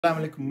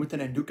Assalamu alaikum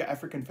mutanen duka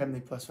African Family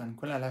Plus One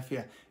kuna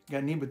lafiya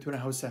gani Baturen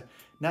Hausa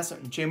na so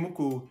in ce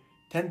muku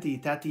Tanti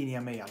tati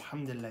Niamey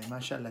alhamdulillah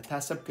masha Allah ta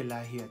sabka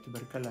lahiya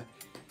tabarkallah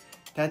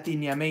tati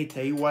Niamey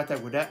ta yi wata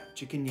guda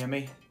cikin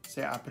Niamey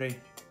sai après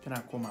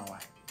tana komawa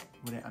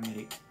wurin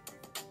America.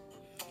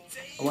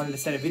 I wanted to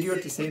send a video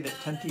to say that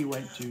Tanti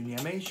went to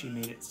Niamey. She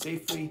made it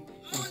safely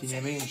into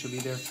Niamey and she'll be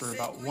there for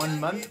about 1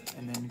 month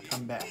and then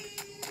come back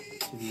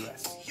to the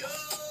US.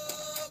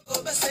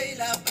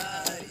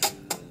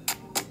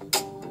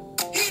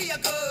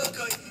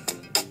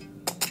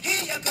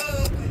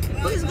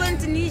 Who is going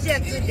to Niger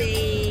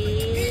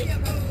today?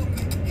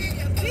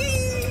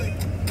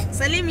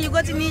 Salim, you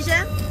go to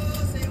Niger?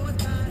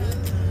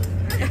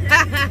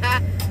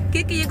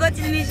 Kiki, you go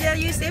to Niger,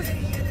 Yusuf?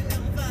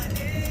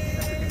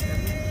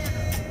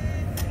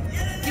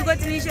 You go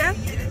to Niger?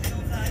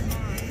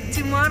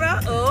 Tomorrow?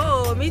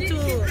 Oh, me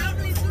too.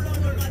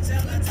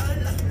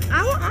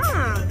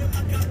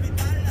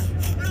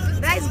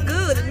 That's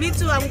good. Me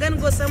too. I'm gonna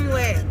go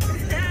somewhere.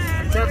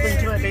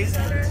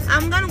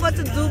 I'm gonna go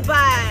to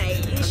Dubai,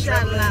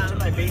 inshallah.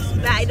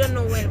 But I don't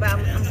know when, but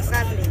I'm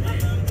traveling.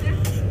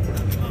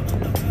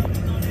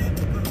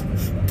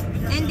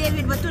 And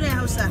David, Baturen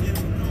Hausa.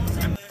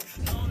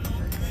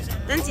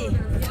 Tanti,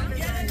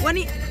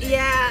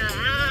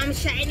 I'm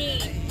shiny.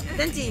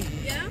 Tanti,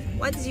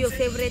 what is your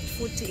favorite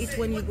food to eat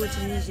when you go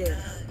to Niger?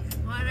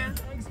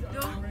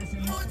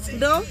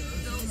 Do?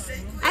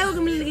 I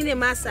will give you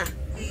masa.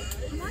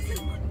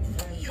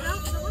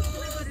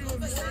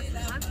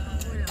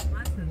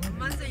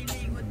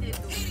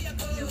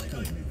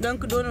 Don't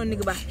know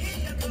nigga.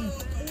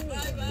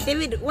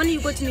 David, when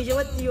you go to Niger,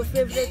 what is your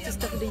favorite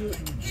stuff do you?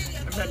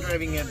 I'm not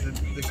driving yet,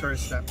 the car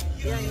stopped.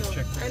 Yeah, I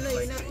know.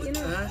 You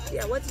know.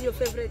 Yeah, what's your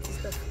favorite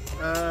stuff?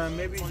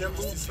 Maybe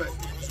jumbo, but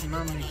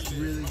mom makes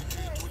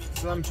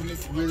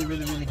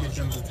really good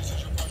jumbo.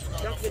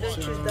 You don't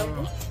choose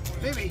jumbo?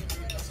 Maybe.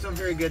 Still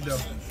very good though.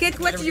 Cake,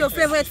 what is your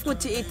favorite food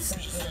to eat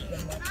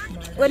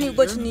when you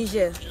go to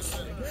Niger?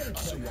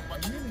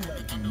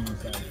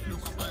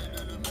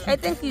 I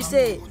think you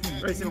say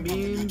rice and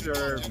beans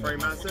or fry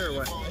masa or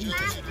what?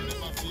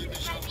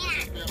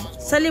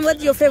 Salim,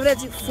 what's your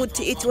favorite food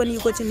to eat when you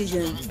go to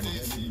Niger?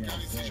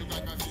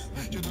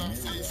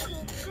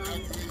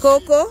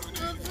 Coco?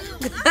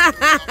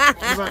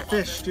 What about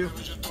fish too?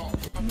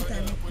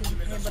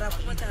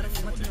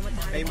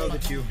 I emailed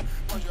it to you.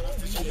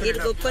 Il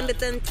go konde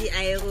Tanti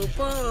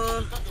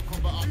aeroport.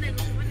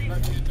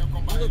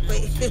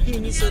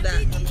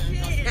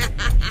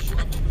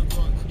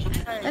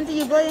 Tanti,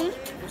 you going?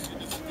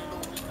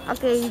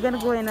 Okay, you're gonna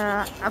go in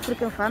a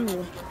African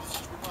family.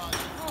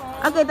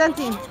 Okay,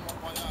 Tanti.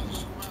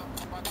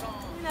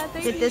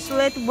 Je te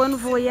souhaite bon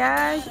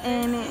voyage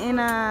and mine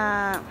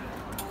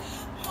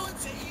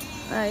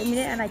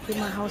ana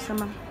kima Hausa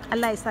ma.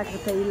 Allah ya saka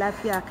ta yi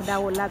lafiya ka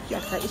dawo lafiya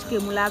ka iske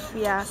mu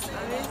lafiya.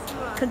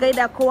 Ka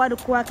gaida kowa da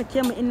kowa ka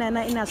ce mu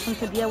ina son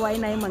ta da yawa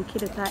ina yi manki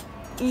da ta.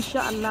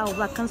 Insha Allah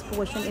ba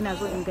conspiration ina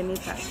zo in gane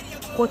ta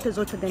ko ta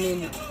zo ta gane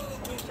mu.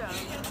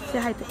 Say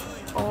hi to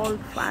all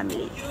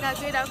family. Ina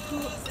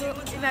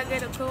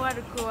gaida kowa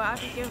da kowa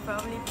African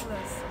Family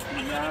Plus.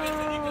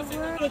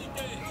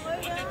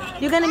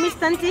 You gonna miss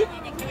Tanti?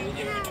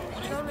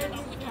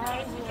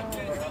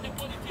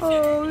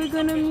 Oh, we're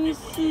gonna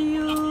miss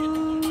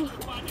you.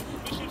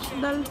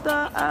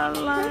 Delta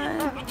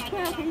Airline.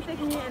 Can you take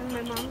me and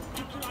my mom?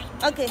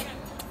 Okay.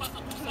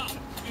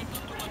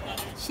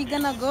 She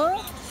gonna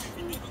go?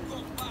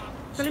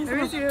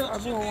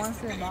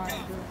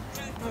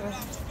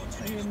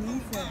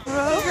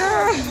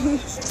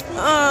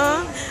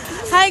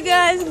 Hi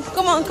guys,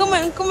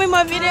 come in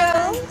my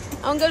video.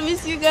 I'm gonna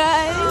miss you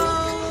guys.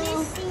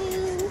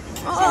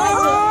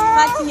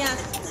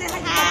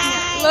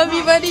 Love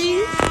you,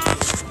 buddy.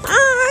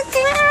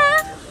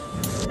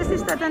 This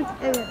is the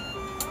Tanti.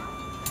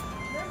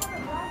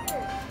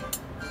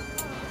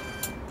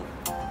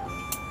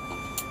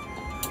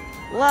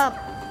 Love.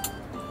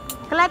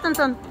 Clayton,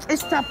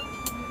 stop.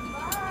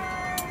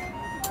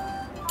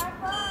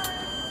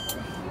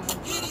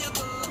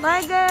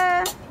 Bye,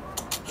 girl.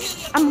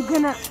 I'm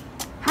gonna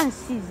hand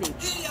seize it.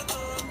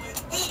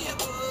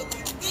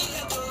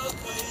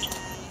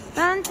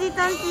 Tanti,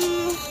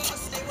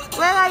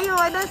 where are you?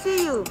 I don't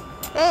see you.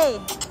 Hey,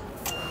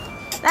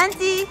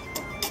 Tanti,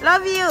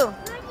 love you.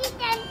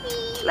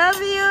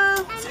 Love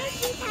you.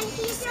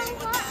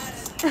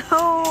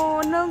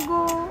 Oh, no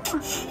go.